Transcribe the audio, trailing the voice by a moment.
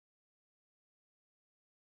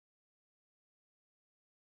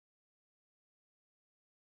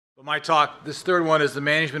My talk, this third one, is the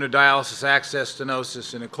management of dialysis access,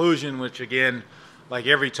 stenosis, and occlusion, which again, like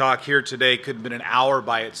every talk here today, could have been an hour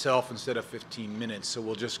by itself instead of 15 minutes. So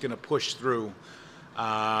we're just going to push through.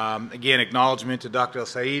 Again, acknowledgement to Dr. El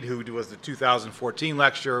Said, who was the 2014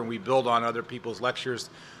 lecturer, and we build on other people's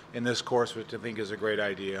lectures in this course, which I think is a great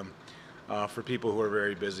idea for people who are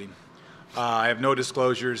very busy. I have no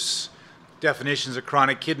disclosures. Definitions of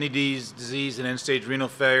chronic kidney disease and end-stage renal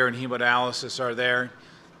failure and hemodialysis are there.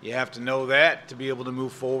 You have to know that to be able to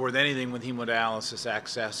move forward with anything with hemodialysis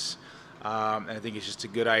access. And I think it's just a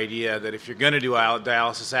good idea that if you're going to do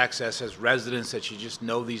dialysis access as residents, that you just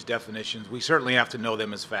know these definitions. We certainly have to know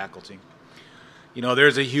them as faculty. You know,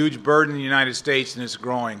 there's a huge burden in the United States, and it's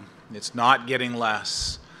growing. It's not getting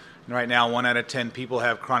less. And right now, 1 out of 10 people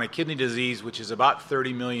have chronic kidney disease, which is about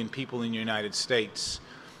 30 million people in the United States.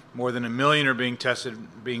 More than 1 million are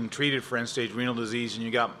being treated for end-stage renal disease, and you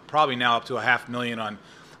got probably now up to 500,000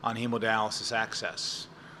 on hemodialysis access.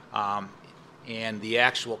 And the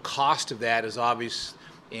actual cost of that is obvious,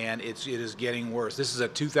 and it is getting worse. This is a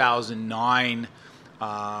 2009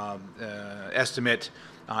 estimate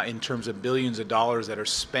in terms of billions of dollars that are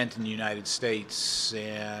spent in the United States,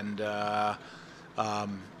 and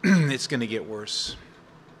it's going to get worse.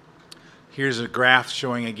 Here's a graph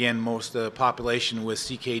showing, again, most of the population with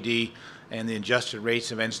CKD and the adjusted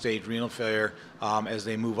rates of end-stage renal failure as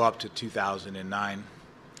they move up to 2009.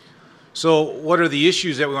 So what are the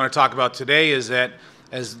issues that we want to talk about today is that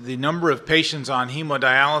as the number of patients on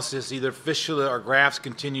hemodialysis, either fistula or grafts,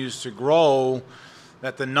 continues to grow,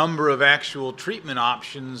 that the number of actual treatment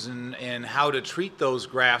options and how to treat those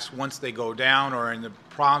grafts once they go down or in the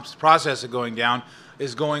process of going down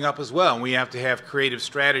is going up as well. And we have to have creative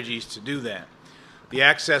strategies to do that. The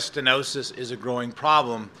access stenosis is a growing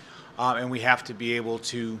problem, and we have to be able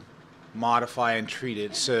to modify and treat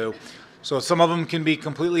it. So some of them can be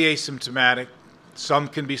completely asymptomatic. Some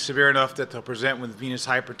can be severe enough that they'll present with venous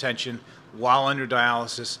hypertension while under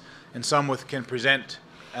dialysis, and some can present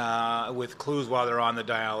with clues while they're on the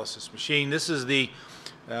dialysis machine. This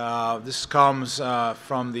comes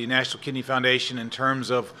from the National Kidney Foundation in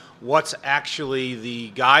terms of what's actually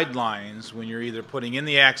the guidelines when you're either putting in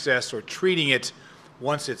the access or treating it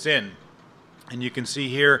once it's in. And you can see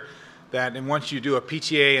here that once you do a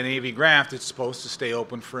PTA and AV graft, it's supposed to stay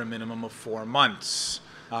open for a minimum of 4 months.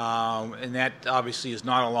 And that obviously is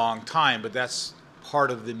not a long time, but that's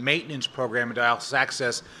part of the maintenance program of dialysis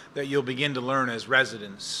access that you'll begin to learn as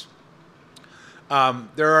residents.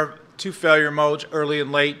 There are 2 failure modes, early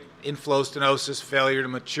and late: inflow stenosis, failure to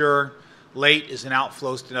mature. Late is an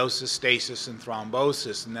outflow stenosis, stasis, and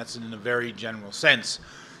thrombosis, and that's in a very general sense.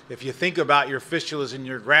 If you think about your fistulas in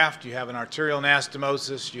your graft, you have an arterial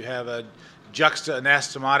anastomosis, you have a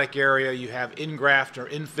juxta-anastomotic area, you have in-graft or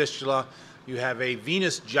in-fistula, you have a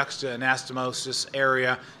venous juxta-anastomosis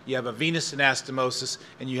area, you have a venous anastomosis,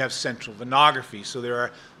 and you have central venography. So there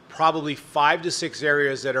are probably 5 to 6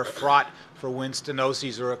 areas that are fraught for when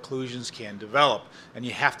stenoses or occlusions can develop, and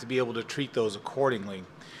you have to be able to treat those accordingly.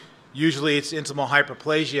 Usually it's intimal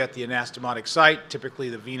hyperplasia at the anastomotic site, typically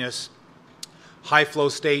the venous. High flow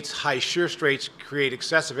states, high shear states create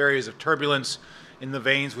excessive areas of turbulence in the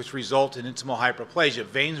veins, which result in intimal hyperplasia.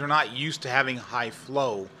 Veins are not used to having high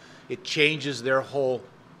flow. It changes their whole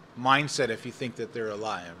mindset if you think that they're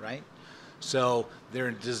alive, right? So they're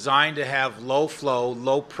designed to have low flow,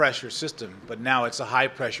 low pressure system, but now it's a high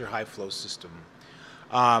pressure, high flow system.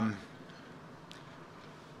 How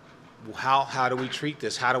do we treat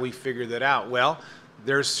this? How do we figure that out? Well,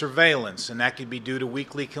 there's surveillance, and that could be due to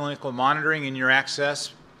weekly clinical monitoring in your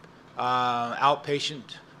access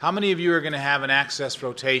outpatient. How many of you are going to have an access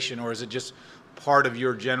rotation, or is it just part of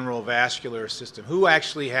your general vascular system? Who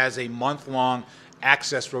actually has a month-long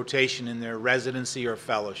access rotation in their residency or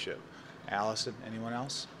fellowship? Allison, anyone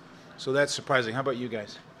else? So that's surprising. How about you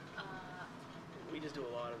guys? We just do a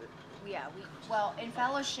lot of it. Yeah, well, in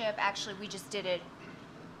fellowship, actually, we just did it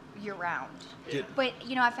year-round. Yeah. But,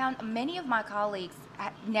 you know, I found many of my colleagues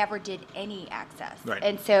never did any access. Right.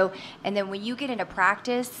 And then when you get into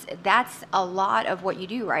practice, that's a lot of what you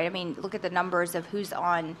do, right? I mean, look at the numbers of who's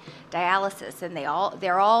on dialysis, and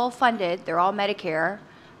they're all funded, they're all Medicare,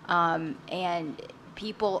 and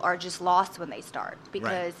people are just lost when they start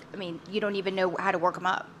because, right. I mean, you don't even know how to work them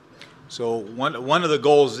up. So one of the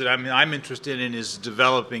goals that I'm interested in is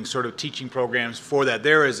developing sort of teaching programs for that.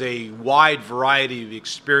 There is a wide variety of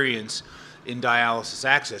experience in dialysis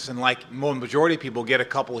access, and like the majority of people get a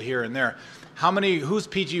couple here and there. Who's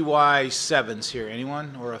PGY 7s here?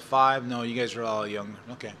 Anyone? Or a 5? No, you guys are all young.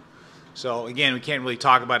 Okay. So again, we can't really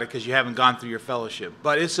talk about it because you haven't gone through your fellowship.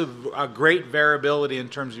 But it's a great variability in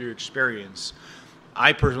terms of your experience.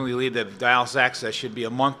 I personally believe that dialysis access should be a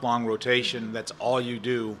month-long rotation. That's all you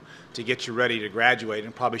do to get you ready to graduate,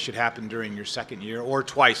 and probably should happen during your second year, or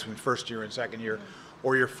twice, when first year and second year,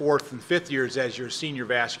 or your fourth and fifth years as your senior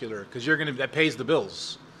vascular, because that pays the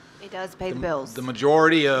bills. It does pay the bills. The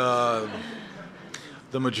majority of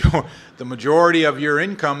the majority of your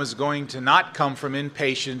income is going to not come from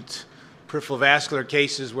inpatient peripheral vascular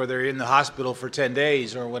cases where they're in the hospital for 10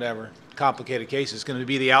 days or whatever, complicated cases. It's going to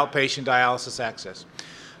be the outpatient dialysis access.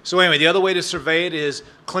 So anyway, the other way to survey it is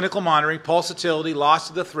clinical monitoring, pulsatility, loss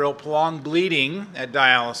of the thrill, prolonged bleeding at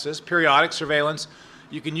dialysis, periodic surveillance.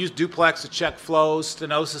 You can use duplex to check flows,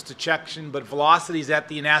 stenosis detection, but velocities at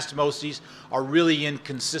the anastomoses are really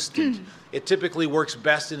inconsistent. It typically works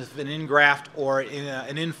best in an in-graft or in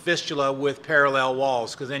an in-fistula with parallel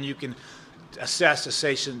walls, because then you can assess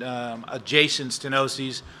adjacent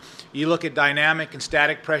stenoses. You look at dynamic and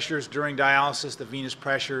static pressures during dialysis, the venous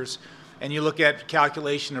pressures, and you look at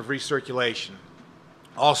calculation of recirculation.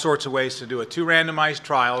 All sorts of ways to do it. 2 randomized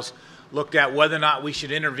trials looked at whether or not we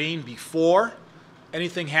should intervene before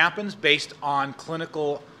anything happens based on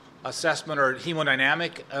clinical assessment or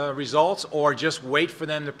hemodynamic results, or just wait for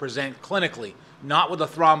them to present clinically, not with a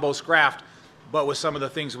thrombosed graft, but with some of the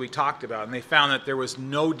things we talked about. And they found that there was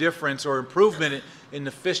no difference or improvement in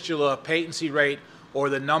the fistula patency rate or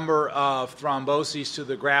the number of thromboses to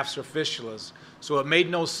the grafts or fistulas. So it made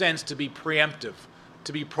no sense to be preemptive,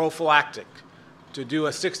 to be prophylactic, to do a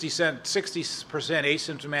 60%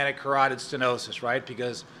 asymptomatic carotid stenosis, right?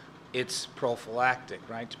 Because it's prophylactic,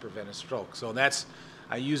 right, to prevent a stroke. So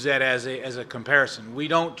I use that as a comparison. We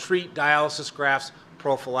don't treat dialysis grafts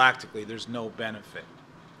prophylactically. There's no benefit.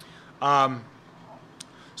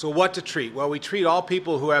 So what to treat? Well, we treat all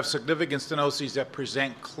people who have significant stenoses that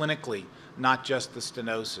present clinically, not just the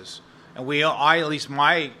stenosis. And at least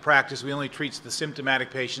my practice, we only treat the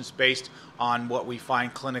symptomatic patients based on what we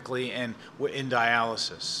find clinically and in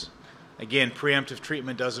dialysis. Again, preemptive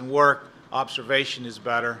treatment doesn't work. Observation is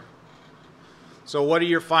better. So what are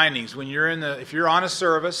your findings? If you're on a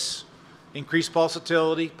service, increased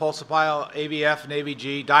pulsatility, pulsatile AVF and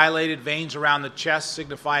AVG, dilated veins around the chest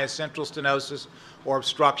signify a central stenosis or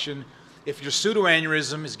obstruction. If your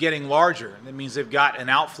pseudoaneurysm is getting larger, that means they've got an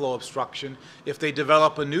outflow obstruction. If they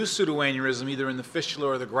develop a new pseudoaneurysm, either in the fistula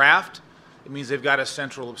or the graft, it means they've got a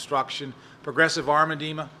central obstruction. Progressive arm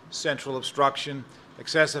edema, central obstruction.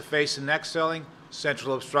 Excessive face and neck swelling,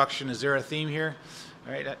 central obstruction. Is there a theme here?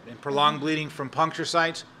 All right, and prolonged bleeding from puncture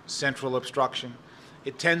sites, central obstruction.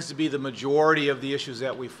 It tends to be the majority of the issues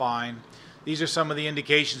that we find. These are some of the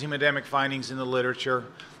indications, hemodynamic findings in the literature.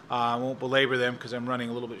 I won't belabor them because I'm running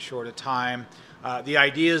a little bit short of time. The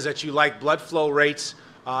idea is that you like blood flow rates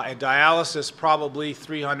at dialysis probably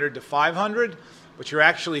 300 to 500, but your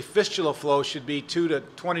actually fistula flow should be 20 to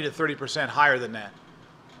 30% higher than that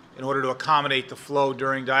in order to accommodate the flow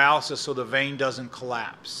during dialysis so the vein doesn't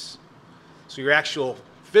collapse. So your actual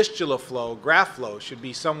fistula flow, graft flow, should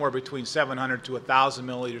be somewhere between 700 to 1,000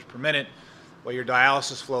 milliliters per minute, while your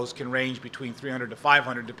dialysis flows can range between 300 to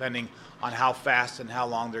 500 depending on how fast and how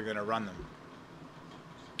long they're going to run them.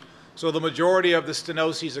 So the majority of the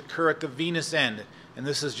stenoses occur at the venous end, and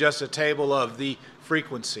this is just a table of the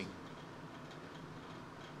frequency.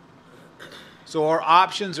 So our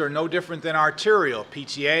options are no different than arterial: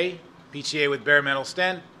 PTA, PTA with bare metal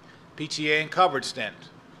stent, PTA and covered stent,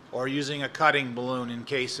 or using a cutting balloon in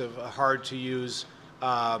case of hard to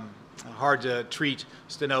treat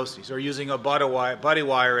stenoses, or using a buddy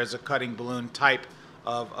wire as a cutting balloon type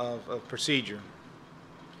of procedure.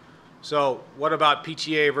 So what about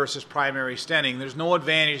PTA versus primary stenting? There's no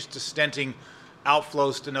advantage to stenting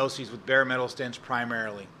outflow stenoses with bare metal stents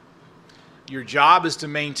primarily. Your job is to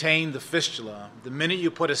maintain the fistula. The minute you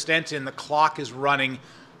put a stent in, the clock is running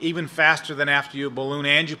even faster than after you balloon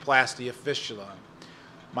angioplasty a fistula.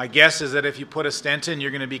 My guess is that if you put a stent in,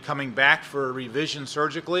 you're going to be coming back for a revision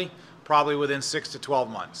surgically probably within 6 to 12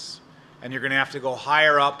 months. And you're going to have to go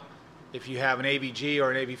higher up if you have an AVG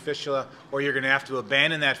or an AV fistula, or you're going to have to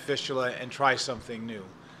abandon that fistula and try something new.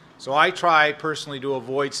 So I try personally to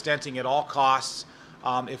avoid stenting at all costs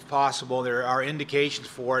if possible. There are indications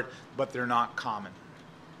for it, but they're not common.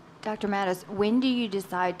 Dr. Mattos, when do you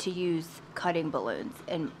decide to use cutting balloons,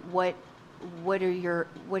 and what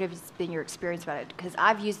has been your experience about it? Because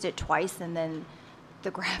I've used it twice, and then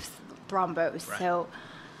the grafts thrombose. Right.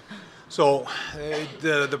 So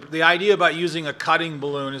the idea about using a cutting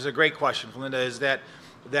balloon is a great question, Linda. Is that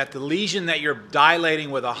the lesion that you're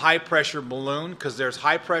dilating with a high pressure balloon, because there's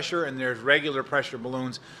high pressure and there's regular pressure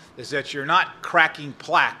balloons, is that you're not cracking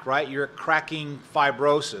plaque, right? You're cracking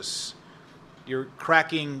fibrosis. You're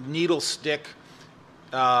cracking needle stick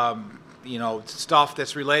stuff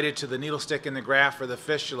that's related to the needle stick in the graft or the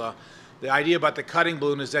fistula. The idea about the cutting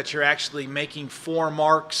balloon is that you're actually making 4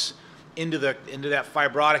 marks into that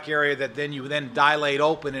fibrotic area that then you dilate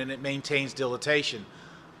open and it maintains dilatation.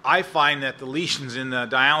 I find that the lesions in the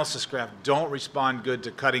dialysis graft don't respond good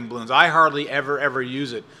to cutting balloons. I hardly ever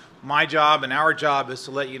use it. My job and our job is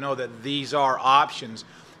to let you know that these are options.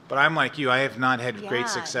 But I'm like you, I have not had great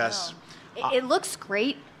success. No. It looks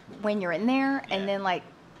great when you're in there, and then like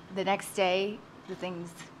the next day, the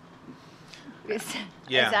thing's is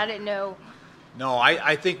that it? No. No,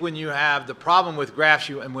 I think when you have the problem with grafts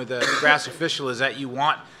and with the grafts or fistula is that you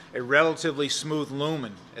want a relatively smooth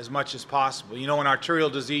lumen as much as possible. In arterial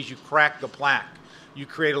disease, you crack the plaque. You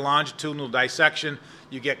create a longitudinal dissection,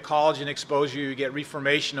 you get collagen exposure, you get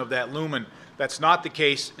reformation of that lumen. That's not the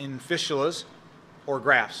case in fistulas or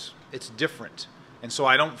grafts. It's different. And so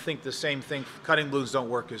I don't think the same thing, cutting balloons don't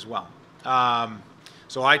work as well.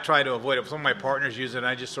 So I try to avoid it. If some of my partners use it,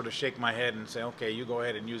 I just sort of shake my head and say, okay, you go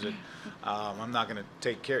ahead and use it. I'm not going to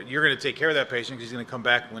take care. You're going to take care of that patient because he's going to come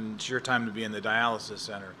back when it's your time to be in the dialysis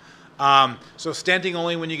center. So stenting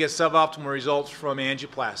only when you get suboptimal results from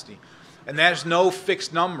angioplasty. And there's no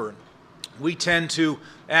fixed number. We tend to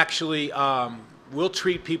actually, we'll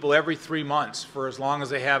treat people every 3 months for as long as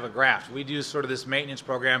they have a graft. We do sort of this maintenance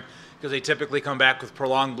program because they typically come back with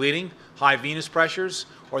prolonged bleeding, high venous pressures,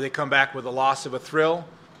 or they come back with a loss of a thrill,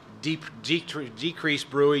 decreased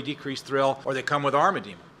bruit, decreased thrill, or they come with arm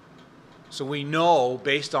edema. So we know,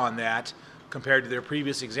 based on that, compared to their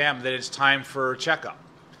previous exam, that it's time for a checkup.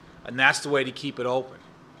 And that's the way to keep it open.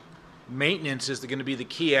 Maintenance is going to be the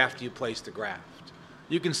key after you place the graft.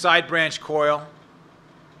 You can side branch coil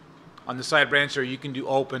on the side branch, or you can do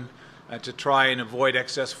open to try and avoid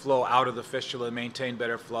excess flow out of the fistula and maintain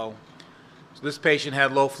better flow. So this patient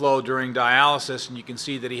had low flow during dialysis, and you can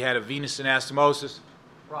see that he had a venous anastomosis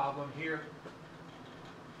problem here.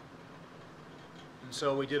 And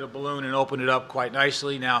so we did a balloon and opened it up quite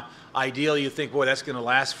nicely. Now, ideally, you think, boy, that's going to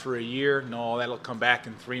last for a year. No, that'll come back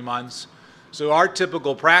in 3 months. So our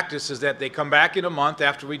typical practice is that they come back in a month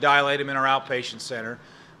after we dilate them in our outpatient center.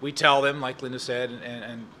 We tell them, like Linda said,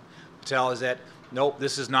 and tell is that, nope,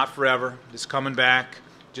 this is not forever. It's coming back.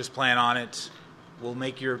 Just plan on it. We'll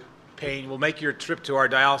make your trip to our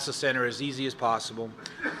dialysis center as easy as possible.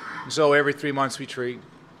 And so every 3 months we treat.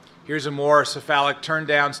 Here's a more cephalic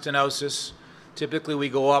turn-down stenosis. Typically we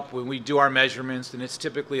go up when we do our measurements, and it's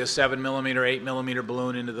typically a 7 millimeter, 8 millimeter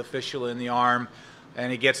balloon into the fistula in the arm,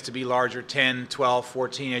 and it gets to be larger, 10, 12,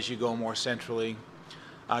 14 as you go more centrally.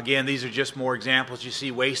 Again, these are just more examples. You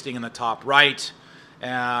see wasting in the top right.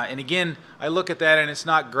 And again, I look at that and it's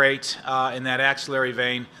not great in that axillary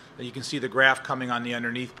vein. You can see the graft coming on the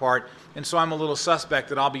underneath part. And so I'm a little suspect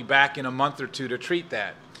that I'll be back in a month or 2 to treat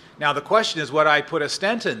that. Now the question is, would I put a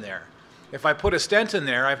stent in there? If I put a stent in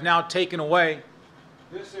there, I've now taken away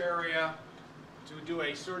this area to do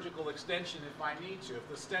a surgical extension if I need to. If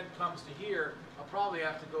the stent comes to here, I'll probably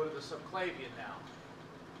have to go to the subclavian now.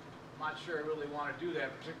 I'm not sure I really want to do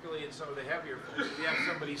that, particularly in some of the heavier folks. If you have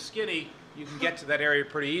somebody skinny, you can get to that area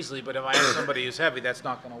pretty easily, but if I have somebody who's heavy, that's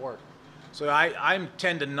not going to work. So I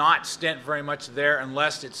tend to not stent very much there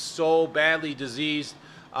unless it's so badly diseased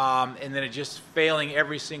and then it's just failing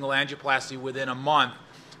every single angioplasty within a month.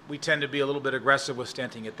 We tend to be a little bit aggressive with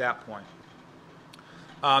stenting at that point.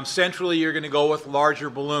 Centrally, you're going to go with larger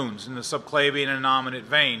balloons in the subclavian-innominate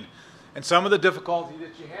vein. And some of the difficulty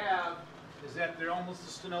that you have is that the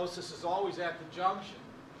stenosis is always at the junction.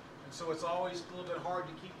 And so it's always a little bit hard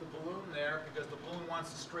to keep the balloon there because the balloon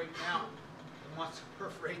wants to straighten out and wants to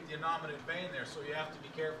perforate the innominate vein there. So you have to be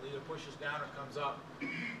careful, either pushes down or comes up.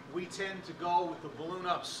 We tend to go with the balloon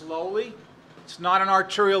up slowly. It's not an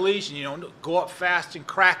arterial lesion. You don't go up fast and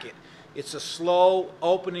crack it. It's a slow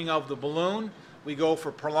opening of the balloon. We go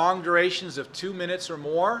for prolonged durations of 2 minutes or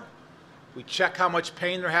more. We check how much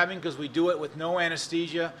pain they're having because we do it with no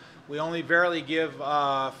anesthesia. We only barely give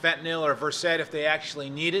fentanyl or Versed if they actually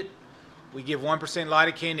need it. We give 1%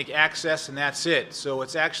 lidocaine to access, and that's it. So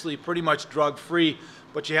it's actually pretty much drug-free,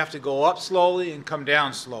 but you have to go up slowly and come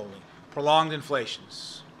down slowly. Prolonged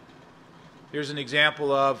inflations. Here's an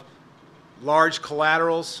example of large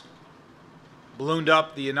collaterals, ballooned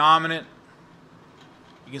up the innominate.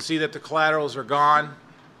 You can see that the collaterals are gone.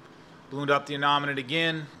 Ballooned up the innominate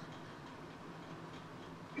again.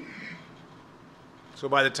 So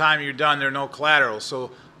by the time you're done, there are no collaterals. So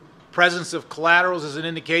presence of collaterals is an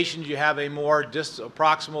indication you have a more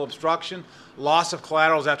proximal obstruction. Loss of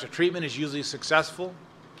collaterals after treatment is usually successful.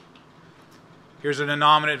 Here's an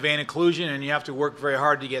innominate vein occlusion, and you have to work very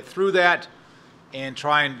hard to get through that and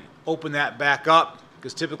try and open that back up,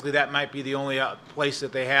 because typically that might be the only place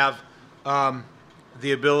that they have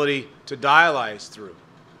the ability to dialyze through.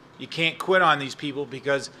 You can't quit on these people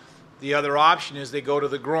because the other option is they go to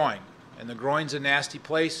the groin, and the groin's a nasty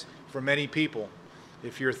place for many people.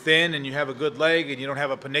 If you're thin and you have a good leg and you don't have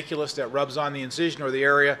a panniculus that rubs on the incision or the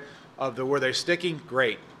area of where they're sticking,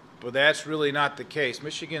 great. But that's really not the case.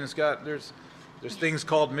 Michigan's got, there's things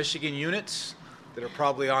called Michigan units that are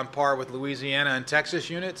probably on par with Louisiana and Texas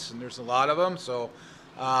units, and there's a lot of them, so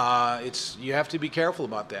you have to be careful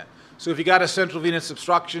about that. So if you got a central venous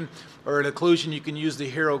obstruction or an occlusion, you can use the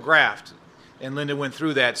Hero graft. And Linda went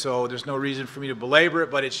through that, so there's no reason for me to belabor it,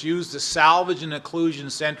 but it's used to salvage an occlusion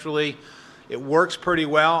centrally. It works pretty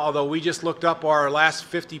well, although we just looked up our last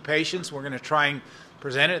 50 patients. We're going to try and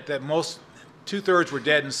present it that two-thirds were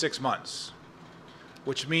dead in 6 months,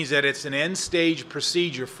 which means that it's an end-stage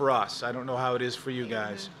procedure for us. I don't know how it is for you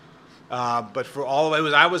guys. But for all of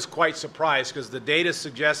it, I was quite surprised because the data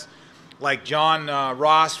suggests, like John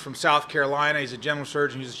Ross from South Carolina, he's a general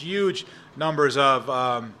surgeon, he has huge numbers of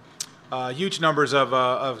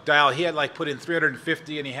dial. He had like put in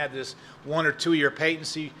 350 and he had this 1 or 2 year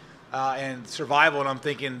patency and survival, and I'm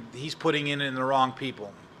thinking he's putting in the wrong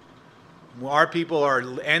people. Our people are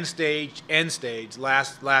end stage,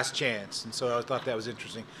 last chance, and so I thought that was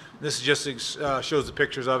interesting. This just shows the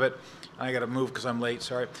pictures of it. I got to move because I'm late,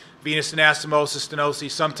 sorry. Venous anastomosis,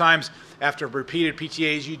 stenosis. Sometimes after repeated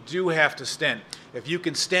PTAs, you do have to stent. If you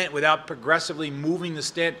can stent without progressively moving the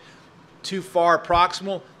stent too far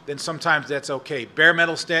proximal, then sometimes that's okay. Bare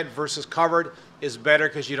metal stent versus covered is better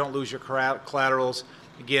because you don't lose your collaterals.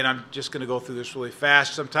 Again, I'm just going to go through this really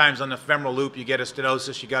fast. Sometimes on the femoral loop, you get a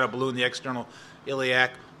stenosis. You got to balloon the external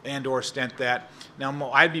iliac and/or stent that.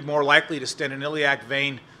 Now, I'd be more likely to stent an iliac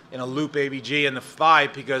vein in a loop AVG in the thigh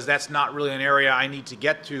because that's not really an area I need to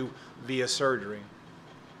get to via surgery.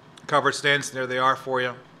 Covered stents, there they are for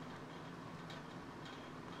you.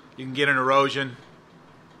 You can get an erosion.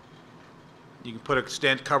 You can put a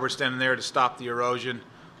stent, covered stent in there to stop the erosion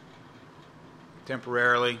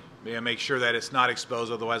temporarily. Make sure that it's not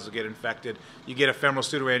exposed, otherwise it'll get infected. You get a femoral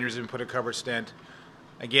pseudoaneurysm and put a covered stent.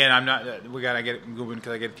 Again, we gotta get it moving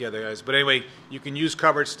because I get the other guys. But anyway, you can use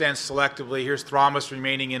covered stents selectively. Here's thrombus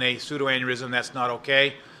remaining in a pseudoaneurysm. That's not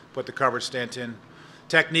okay. Put the covered stent in.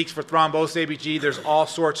 Techniques for thrombosed AVG, there's all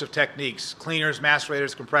sorts of techniques. Cleaners,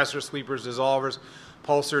 macerators, compressors, sweepers, dissolvers,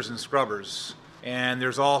 pulsers, and scrubbers. And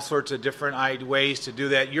there's all sorts of different ways to do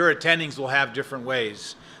that. Your attendings will have different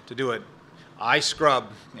ways to do it. I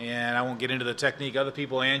scrub, and I won't get into the technique. Other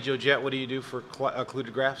people, angiojet, what do you do for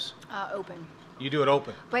occluded grafts? Open. You do it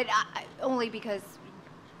open. But only because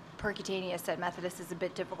percutaneous at Methodist is a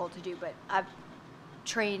bit difficult to do, but I've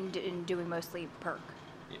trained in doing mostly perc.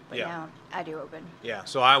 But yeah. Now I do open. Yeah,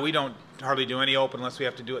 so we don't hardly do any open unless we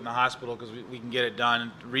have to do it in the hospital because we can get it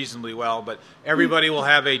done reasonably well. But everybody will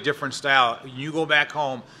have a different style. When you go back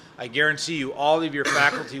home, I guarantee you all of your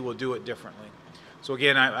faculty will do it differently. So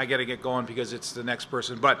again, I got to get going because it's the next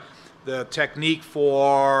person. But the technique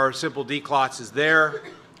for simple declots is there.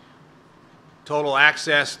 Total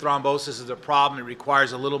access thrombosis is a problem. It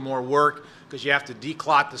requires a little more work because you have to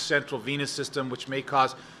declot the central venous system, which may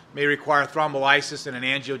require thrombolysis and an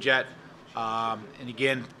angiojet. And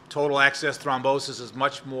again, total access thrombosis is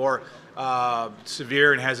much more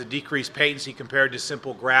severe and has a decreased patency compared to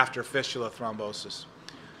simple graft or fistula thrombosis.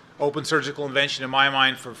 Open surgical intervention, in my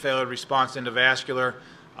mind, for failure response endovascular,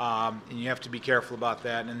 and you have to be careful about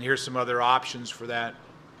that. And here's some other options for that.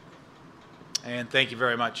 And thank you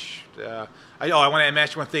very much. I want to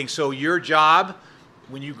mention one thing. So your job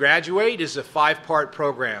when you graduate is a 5-part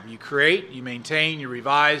program. You create, you maintain, you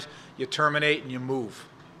revise, you terminate, and you move.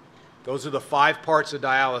 Those are the 5 parts of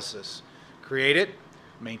dialysis. Create it,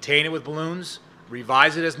 maintain it with balloons,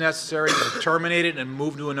 revise it as necessary, terminate it, and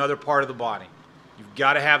move to another part of the body. You've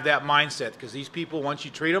got to have that mindset because these people, once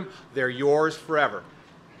you treat them, they're yours forever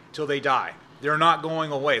till they die. They're not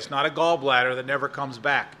going away. It's not a gallbladder that never comes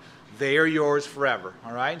back. They are yours forever,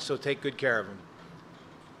 all right? So take good care of them.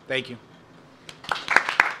 Thank you.